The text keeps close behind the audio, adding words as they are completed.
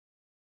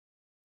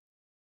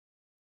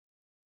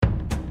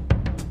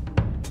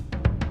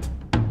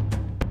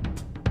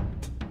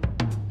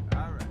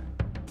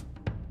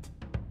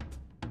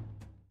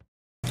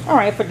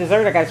Alright, for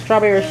dessert I got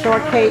strawberry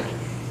shortcake.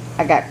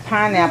 I got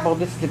pineapple.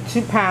 This is the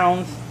 2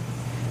 pounds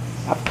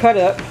I've cut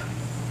up.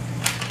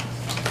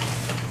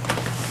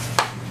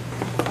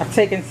 I've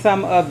taken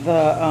some of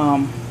the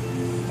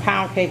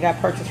pound cake I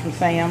purchased from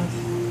Sam's.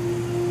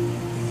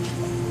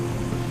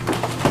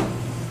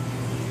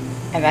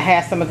 And I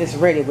have some of this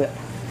Ready Whip.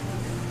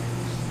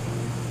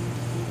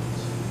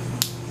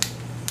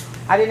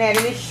 I didn't add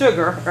any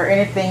sugar or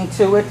anything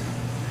to it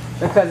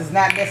because it's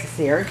not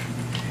necessary.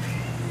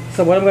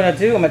 So what I'm going to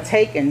do, I'm going to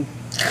take and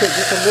put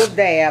just a little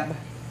dab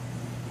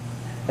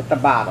at the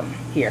bottom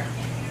here.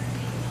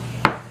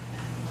 I'm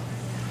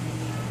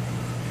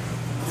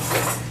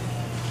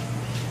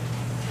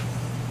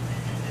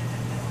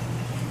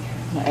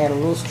going to add a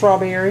little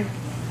strawberry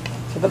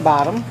to the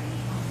bottom.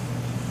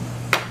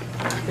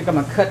 I think I'm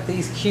going to cut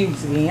these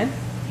cubes again.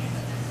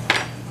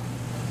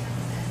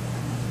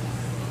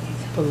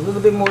 Put a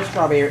little bit more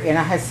strawberry. And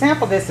I had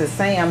sampled this at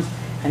Sam's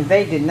and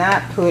they did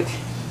not put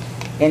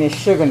any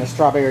sugar in the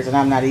strawberries, and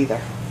I'm not either.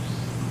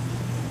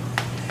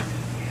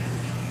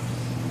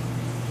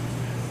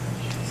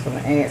 Just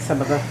going to add some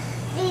of the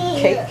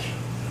cake.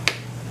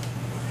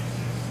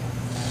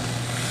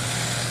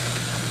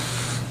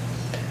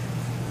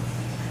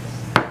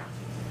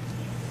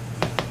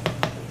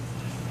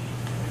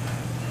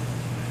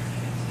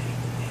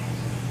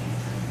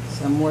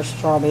 Some more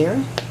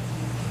strawberry.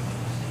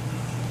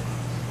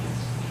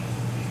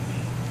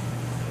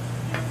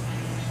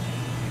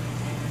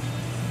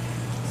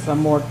 Some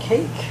more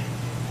cake.